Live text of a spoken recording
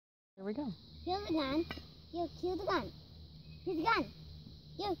Here we go. Kill the gun. You kill the gun. Kill the gun.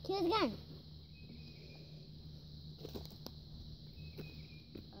 You kill the gun.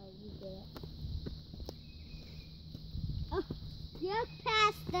 Oh, you did it. Oh, you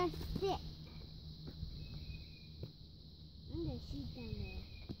passed the stick. I'm gonna shoot down there.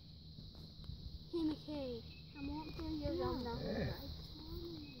 Hey, McKay, I won't throw your gun down there.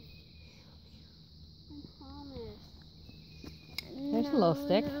 I promise. There's a little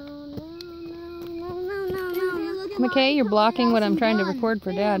stick. No. McKay, you're blocking what I'm trying to record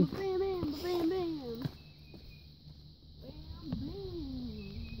for Dad. Bam, bam, bam, bam.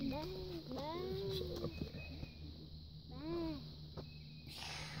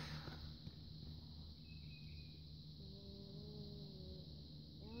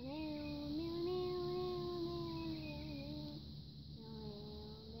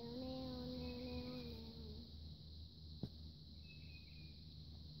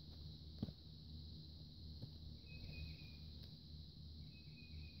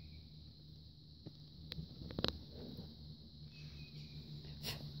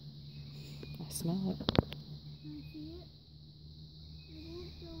 I smell it.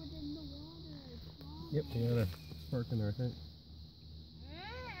 Yep, you got a spark in there, I think.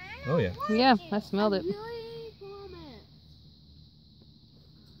 Oh yeah. Yeah, I smelled it.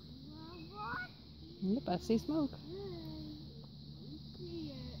 Yep, I see smoke.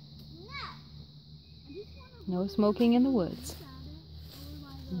 No smoking in the woods.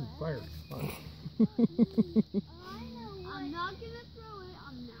 Ooh, fire. Fire. I'm not gonna throw it.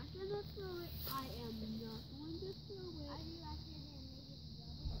 I'm not gonna throw it. I am not going to throw it. Are you actually gonna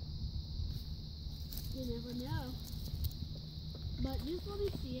make it? You never know. But just let me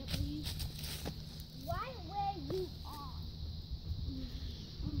see it, please. Why where you are?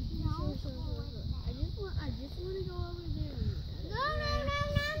 No. I just want to go over there. No.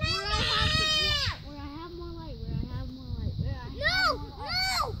 Where I have more light. No.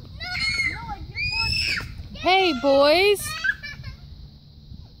 Hey, boys!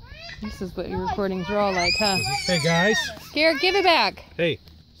 This is what your recordings are all like, huh? Hey guys. Garrett, give it back. Hey,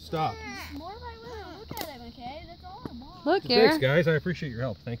 stop. More if I look at it, okay? That's all I want. Look, Thanks Garrett. guys, I appreciate your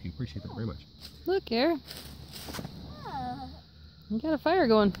help. Thank you, appreciate that very much. Look, Garrett. You got a fire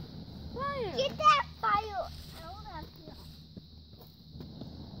going. Fire. Get that fire. I don't have to.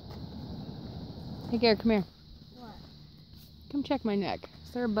 Hey, Garrett, come here. What? Come check my neck.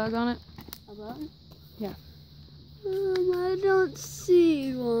 Is there a bug on it? A button? Yeah. I don't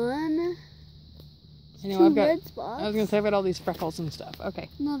see one. I know, Two I've got. red spots. I was gonna say I've got all these freckles and stuff. Okay.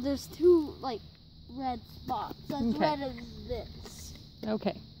 No, there's two like red spots. That's Okay. red as this.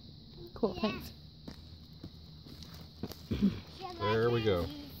 Okay. Cool. Thanks. There we go.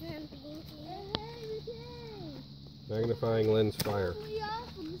 Magnifying lens fire. You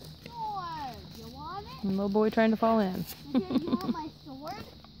want it? And little boy trying to fall in. Okay, you want my sword?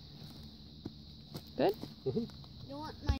 Good. You want my